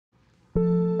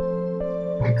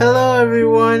Hello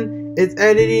everyone, it's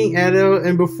Editing Edo,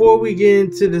 and before we get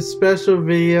into the special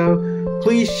video,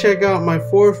 please check out my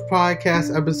 4th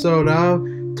podcast episode of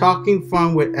Talking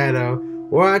Fun with Edo,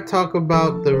 where I talk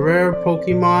about the rare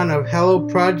Pokemon of Hello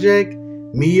Project,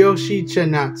 Miyoshi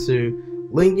Chanatsu,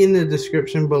 link in the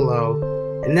description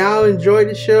below. And now enjoy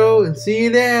the show and see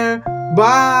you there.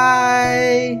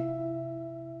 Bye!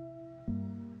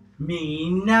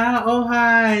 Mina,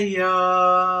 Ohio.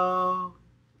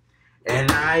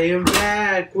 And I am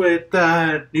back with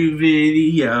a new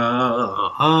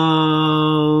video.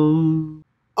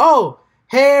 Oh,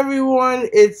 hey everyone,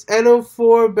 it's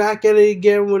N04 back at it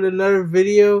again with another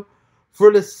video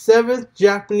for the 7th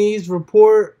Japanese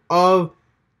report of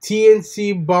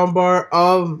T&C Bomber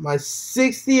of my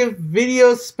 60th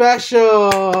video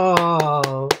special.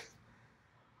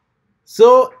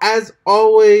 So, as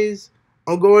always,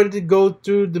 I'm going to go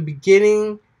through the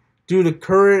beginning, do the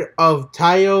current of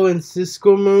Taiyo and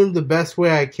Ciscomoon the best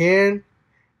way I can,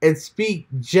 and speak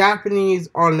Japanese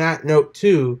on that note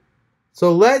too.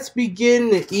 So let's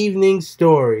begin the evening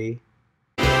story.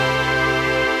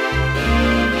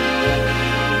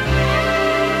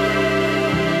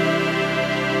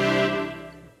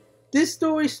 This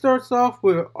story starts off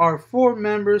with our 4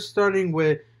 members, starting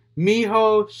with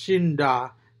Miho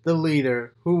Shinda, the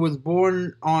leader, who was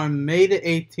born on May the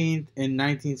 18th in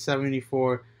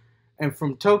 1974 and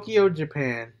from Tokyo,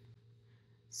 Japan.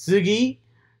 Sugi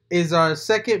is our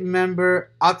 2nd member,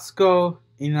 Atsuko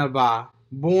Inaba,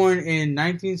 born in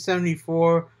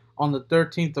 1974 on the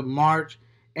 13th of March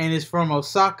and is from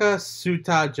Osaka,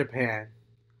 Suta, Japan.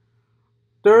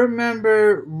 3rd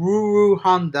member, Ruru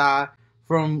Honda,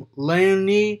 from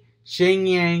Liaoning,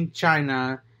 Shenyang,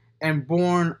 China, and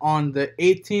born on the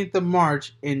 18th of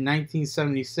March in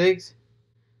 1976.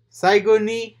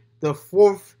 Saigoni, the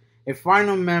 4th and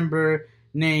final member,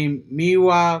 named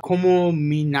Miwa Komo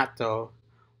Minato,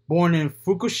 born in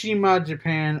Fukushima,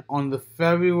 Japan on the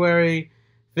February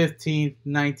 15th,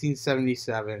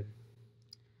 1977.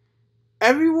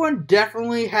 Everyone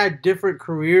definitely had different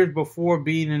careers before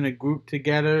being in a group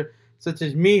together, such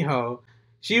as Miho.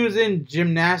 She was in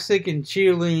gymnastics and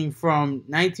cheerleading from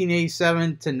 1987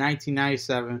 to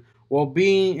 1997, while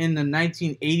being in the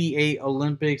 1988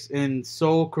 Olympics in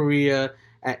Seoul, Korea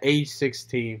at age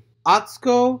 16.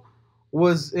 Atsuko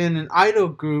was in an idol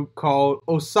group called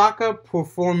Osaka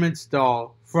Performance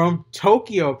Doll from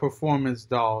Tokyo Performance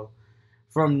Doll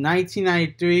from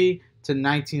 1993 to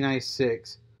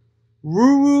 1996.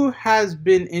 Ruru has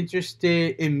been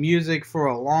interested in music for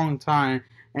a long time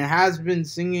and has been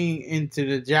singing into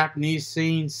the Japanese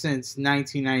scene since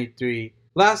 1993.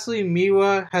 Lastly,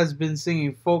 Miwa has been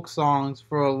singing folk songs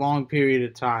for a long period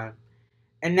of time.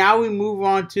 And now we move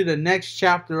on to the next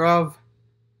chapter of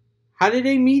how did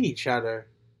they meet each other?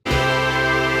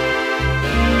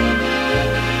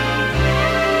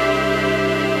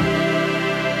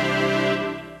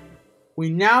 We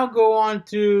now go on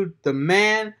to the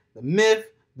man, the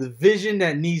myth, the vision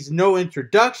that needs no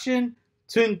introduction,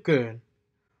 Tunkun.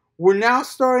 We're now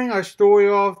starting our story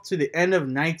off to the end of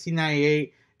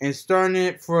 1998 and starting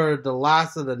it for the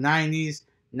last of the 90s,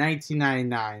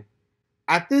 1999.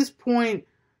 At this point,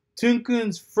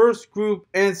 Tunkun's first group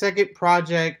and 2nd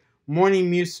project,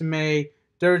 Morning Musume,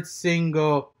 3rd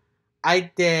single,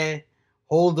 Aite,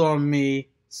 Hold On Me,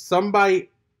 Somebody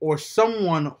or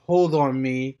Someone Hold On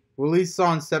Me, released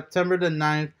on September the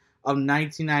 9th of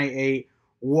 1998,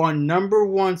 won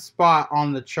 #1 spot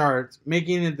on the charts,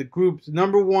 making it the group's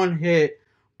 #1 hit,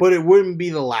 but it wouldn't be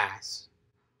the last.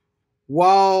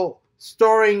 While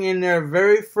starring in their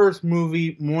very first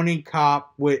movie, Morning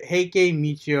Cop, with Heike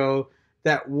Michio,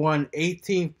 that won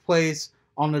 18th place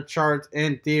on the charts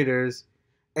and theaters,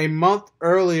 a month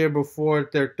earlier before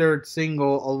their 3rd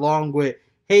single, along with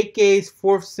Heike's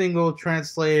 4th single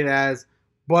translated as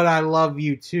But I Love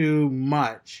You Too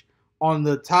Much, on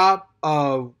the top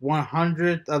of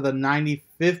 100th of the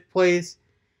 95th place,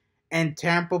 and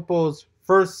Tampopo's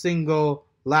 1st single,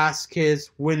 Last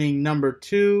Kiss, winning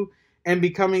 #2 and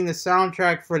becoming the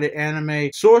soundtrack for the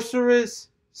anime Sorceress,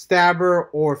 Stabber,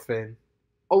 Orphan,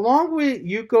 along with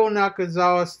Yuko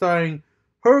Nakazawa starting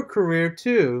her career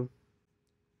too.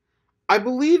 I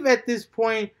believe at this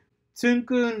point,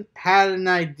 Tunkun had an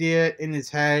idea in his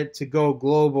head to go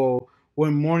global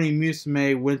when Morning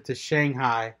Musume went to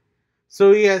Shanghai.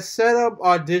 So he has set up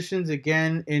auditions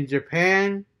again in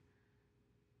Japan,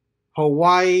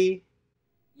 Hawaii,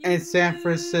 and San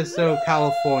Francisco,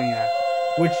 California,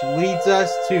 which leads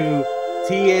us to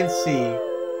T&C.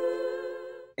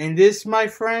 And this, my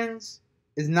friends,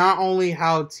 is not only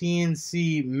how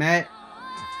T&C met,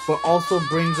 but also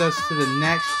brings us to the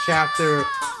next chapter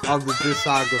of the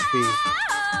discography.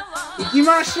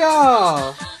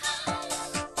 Ikimashou!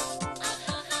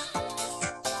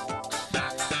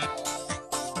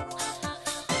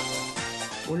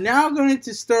 We're now going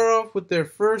to start off with their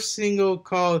first single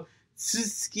called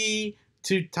Tsuki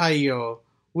to Taiyo,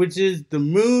 which is The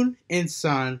Moon and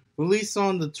Sun, released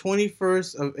on the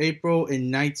 21st of April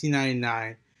in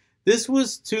 1999. This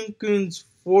was Tsunkun's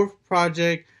fourth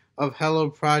project of Hello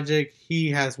Project he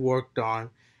has worked on.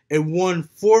 It won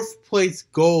 4th place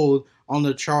gold on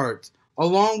the charts,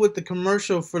 along with the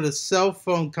commercial for the cell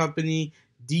phone company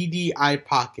DDI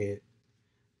Pocket.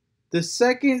 The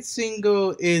second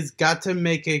single is Gotta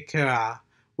Make It Kara,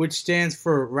 which stands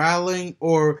for Rattling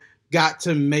or Got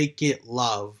to Make It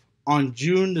Love, on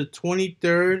June the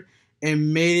 23rd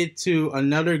and made it to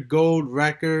another gold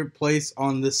record placed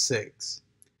on the 6th.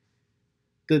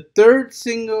 The third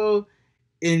single,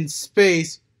 In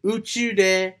Space, Uchu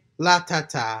de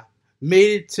Ratata,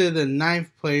 made it to the 9th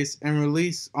place and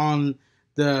released on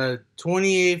the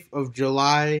 28th of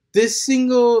July. This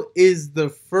single is the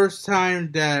first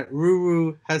time that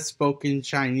Ruru has spoken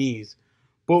Chinese,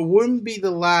 but wouldn't be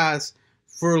the last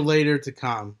for later to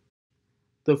come.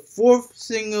 The fourth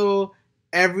single,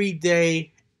 Every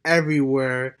Day,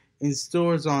 Everywhere, in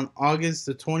stores on August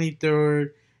the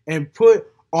 23rd and put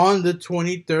on the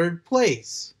 23rd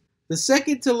place. The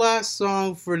second to last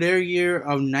song for their year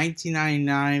of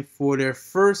 1999 for their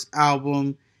first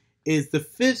album is the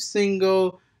fifth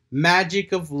single,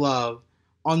 Magic of Love,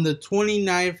 on the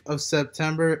 29th of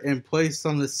September and placed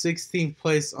on the 16th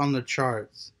place on the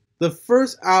charts. The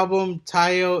first album,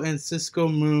 Taiyo and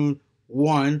Ciscomoon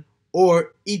 1,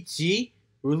 or Ichi,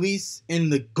 released in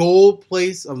the gold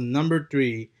place of number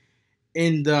 3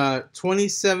 in the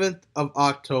 27th of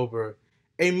October,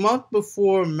 a month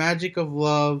before Magic of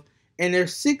Love and their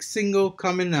 6th single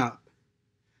coming up.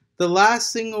 The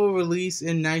last single released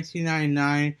in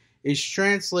 1999 is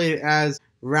translated as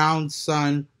Round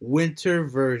Sun Winter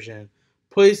Version,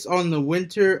 placed on the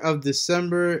winter of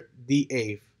December the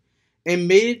 8th, and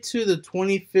made it to the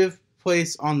 25th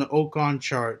place on the Oricon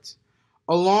charts,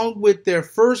 along with their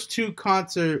first 2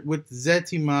 concerts with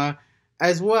Zetima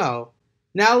as well.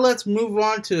 Now let's move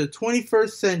on to the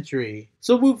 21st century.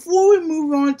 So before we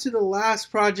move on to the last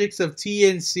projects of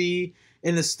T&C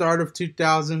in the start of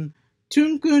 2000,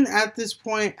 Tsunkun at this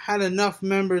point had enough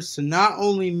members to not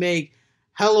only make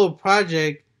Hello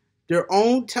Project their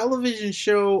own television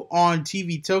show on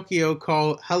TV Tokyo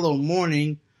called Hello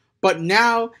Morning, but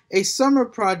now a summer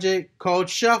project called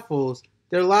Shuffles.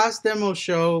 Their last demo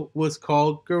show was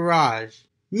called Garage.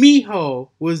 Miho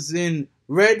was in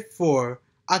Red 4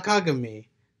 Akagami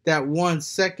that won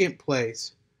 2nd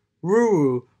place.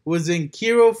 Ruru was in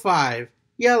Kiro 5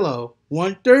 Yellow,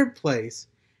 won 3rd place.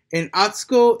 And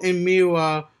Atsuko and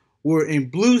Miwa were in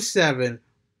Blue 7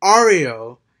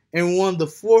 Ario and won the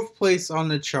 4th place on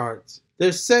the charts.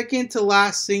 Their second to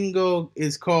last single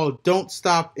is called Don't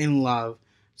Stop in Love,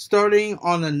 starting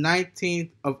on the 19th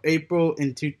of April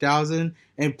in 2000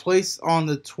 and placed on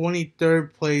the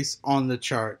 23rd place on the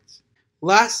charts.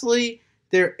 Lastly,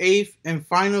 their 8th and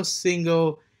final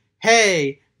single,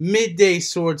 Hey, Midday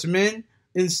Swordsman,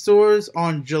 in stores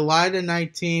on July the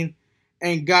 19th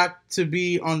and got to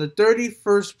be on the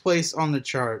 31st place on the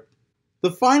chart.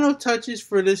 The final touches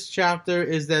for this chapter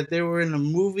is that they were in a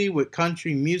movie with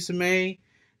Country Musume.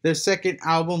 Their second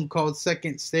album called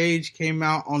Second Stage came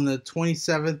out on the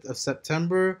 27th of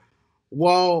September,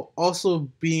 while also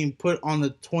being put on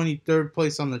the 23rd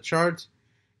place on the charts,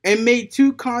 and made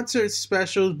 2 concert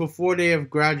specials before they have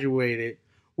graduated,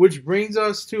 which brings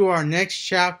us to our next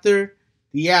chapter,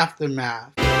 The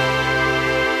Aftermath.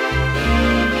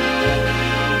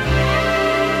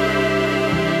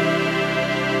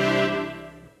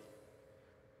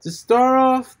 To start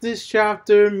off this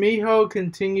chapter, Miho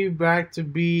continued back to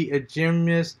be a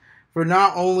gymnast for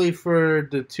not only for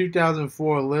the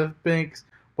 2004 Olympics,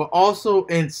 but also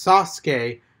in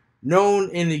Sasuke, known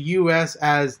in the US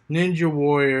as Ninja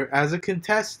Warrior, as a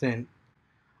contestant.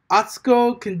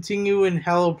 Atsuko continued in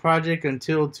Hello Project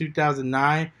until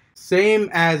 2009, same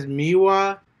as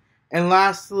Miwa. And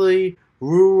lastly,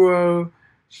 Ruru,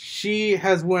 she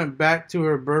has went back to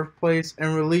her birthplace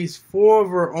and released 4 of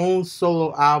her own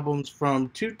solo albums from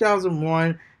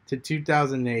 2001 to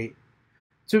 2008.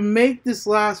 To make this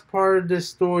last part of this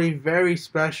story very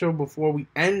special before we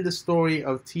end the story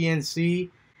of T&C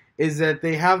is that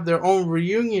they have their own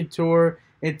reunion tour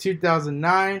in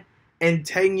 2009 and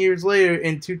 10 years later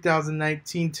in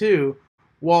 2019 too,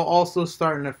 while also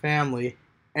starting a family.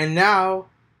 And now,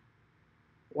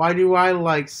 why do I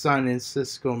like Sun and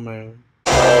Ciscomoon?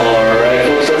 Alright,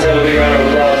 folks, let's have a big round of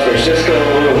applause for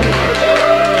Ciscomoon.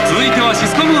 続いてはシ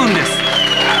スコムーンです。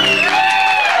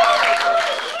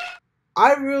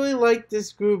like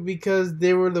this group because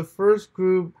they were the first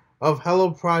group of Hello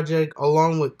Project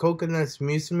along with Coconuts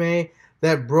Musume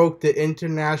that broke the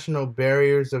international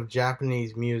barriers of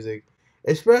Japanese music,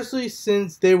 especially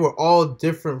since they were all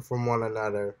different from one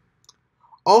another.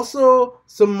 Also,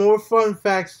 some more fun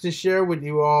facts to share with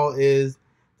you all is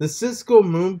the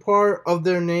Ciscomoon part of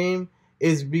their name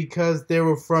is because they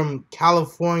were from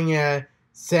California,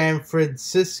 San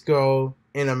Francisco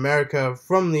in America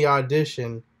from the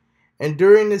audition. And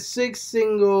during the sixth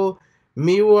single,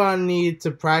 Miwa needed to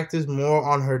practice more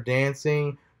on her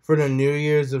dancing for the New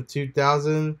Year's of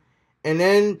 2000. And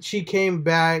then she came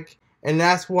back, and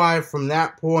that's why from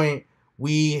that point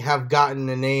we have gotten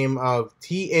the name of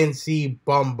T&C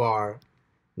Bomber.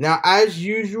 Now, as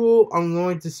usual, I'm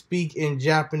going to speak in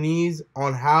Japanese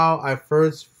on how I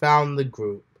first found the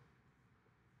group.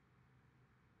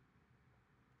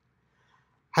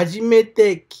 初め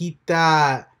て来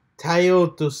た太陽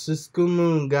とシスコムー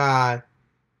ンが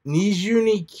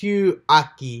22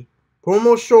秋プロ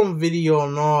モーションビデオ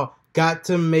の Got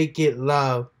to Make It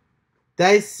Love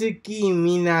大好き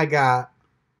みんなが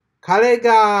彼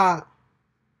が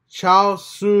シャウ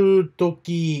すると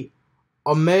き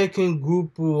アメリカングルー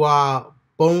プは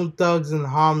Bone Thugs and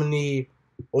Harmony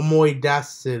思い出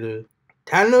せる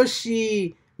楽し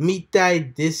いみた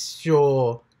いでし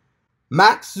ょうマ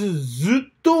ックスず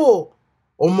っと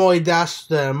思い出し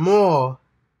ても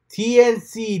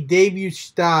T&C デビュー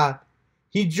した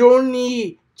非常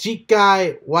に近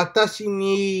い私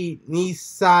に2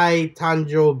歳誕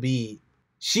生日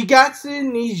4月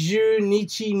20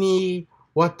日に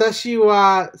私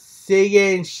は宣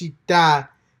言した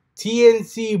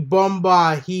T&C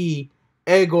Bomber 日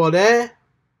英語で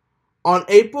On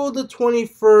April the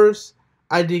 21st,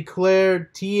 I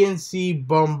declared T&C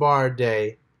Bomber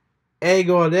Day. 英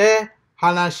語で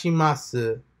話しま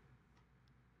す。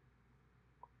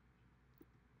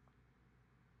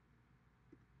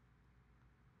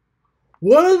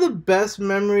One of the best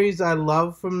memories I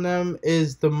love from them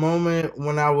is the moment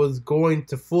when I was going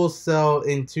to Full Sail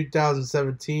in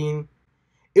 2017.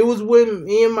 It was when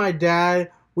me and my dad,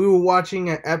 we were watching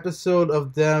an episode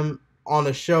of them on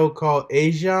a show called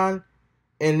Asian,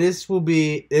 and this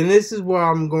is where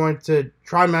I'm going to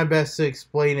try my best to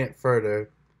explain it further.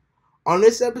 On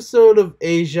this episode of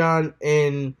Asian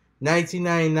in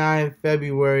 1999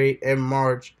 February and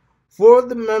March, 4 of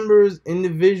the members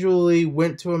individually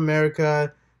went to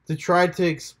America to try to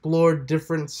explore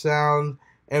different sounds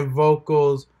and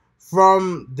vocals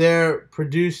from their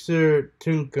producer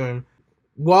Tunkun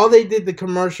while they did the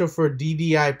commercial for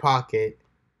DDI Pocket.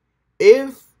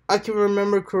 If I can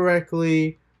remember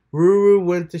correctly, Ruru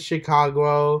went to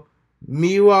Chicago,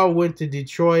 Miwa went to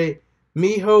Detroit,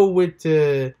 Miho went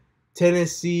to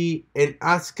Tennessee, and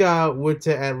Asuka went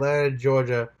to Atlanta,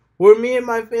 Georgia, where me and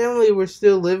my family were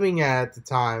still living at the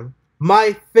time.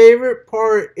 My favorite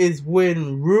part is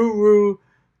when Ruru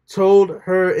told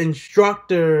her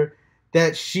instructor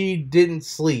that she didn't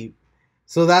sleep,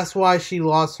 so that's why she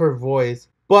lost her voice.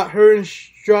 But her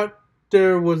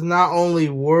instructor was not only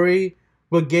worried,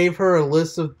 but gave her a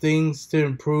list of things to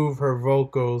improve her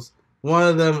vocals. One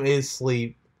of them is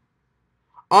sleep.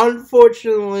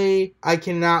 Unfortunately, I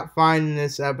cannot find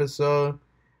this episode,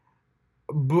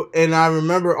 and I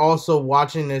remember also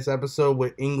watching this episode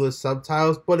with English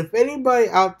subtitles, but if anybody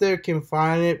out there can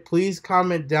find it, please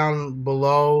comment down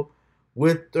below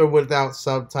with or without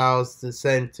subtitles to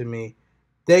send to me.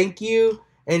 Thank you,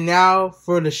 and now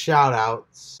for the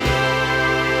shoutouts.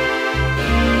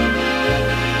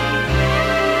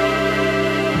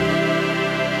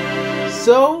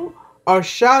 So, our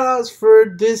shoutouts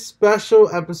for this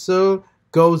special episode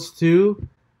goes to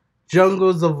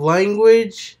Jungles of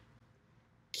Language,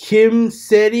 Kim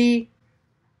Sedi,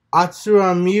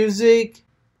 Asura Music,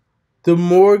 The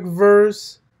Mogue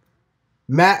Verse,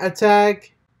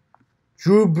 Mattack,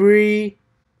 Drew Bree,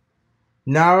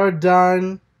 Nora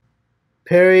Dunn,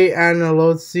 Perry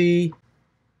Anzilotti,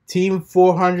 Team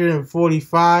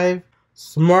 445,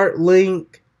 Smart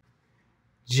Link,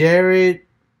 Jared,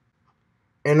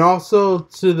 and also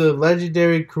to the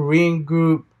legendary Korean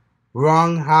group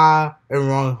Ryang and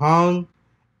Ryang,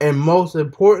 and most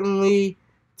importantly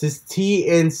to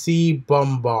T&C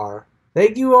Bomber.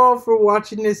 Thank you all for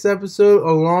watching this episode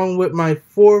along with my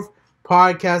 4th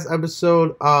podcast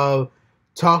episode of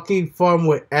Talking Fun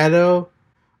with Edo.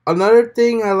 Another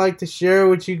thing I like to share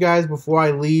with you guys before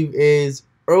I leave is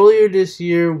earlier this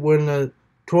year when the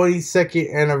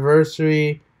 22nd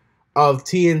anniversary of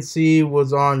T&C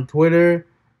was on Twitter,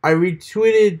 I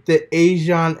retweeted the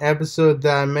Asian episode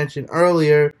that I mentioned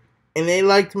earlier, and they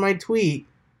liked my tweet.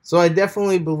 So I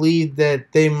definitely believe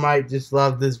that they might just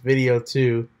love this video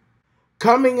too.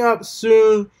 Coming up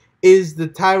soon is the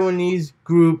Taiwanese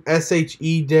group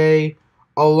SHE Day,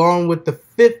 along with the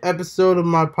 5th episode of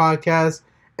my podcast.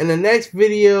 And the next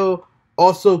video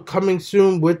also coming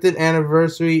soon with an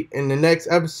anniversary. And the next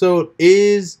episode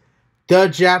is the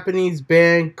Japanese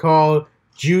band called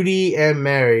Judy and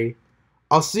Mary.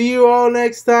 I'll see you all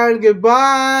next time.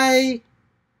 Goodbye.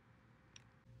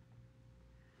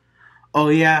 Oh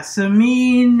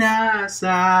Yasumi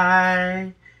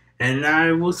Nasai, and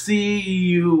I will see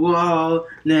you all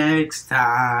next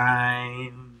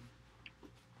time.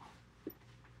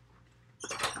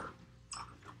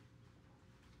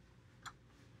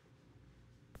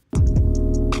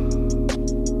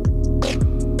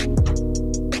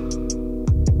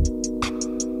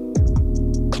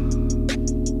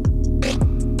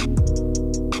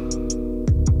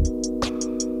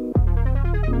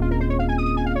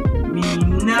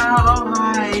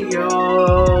 Ohio,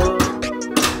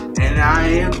 and I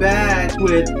am back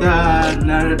with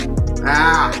another.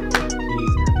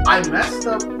 I messed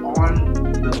up on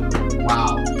the.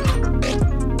 Wow,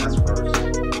 that's worse.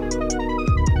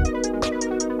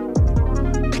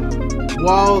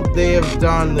 While they have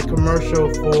done the commercial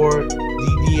for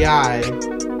DDI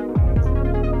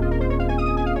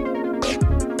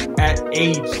at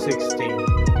age 16.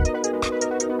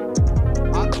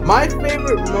 My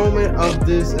favorite moment of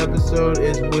this episode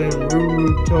is when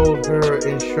Ruru told her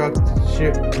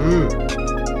instructor.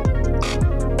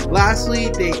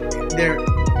 Lastly,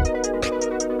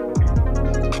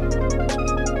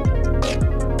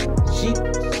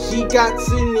 she got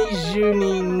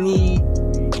Juni ni.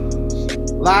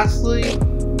 Lastly,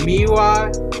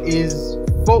 Miwa is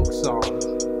folk songs.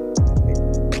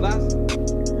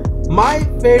 My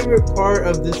favorite part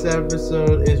of this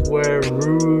episode is where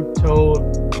Ruru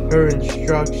told her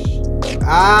instructions.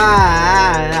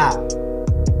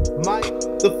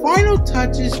 The final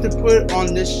touches to put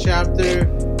on this chapter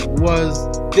was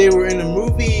they were in a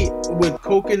movie with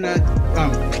coconut.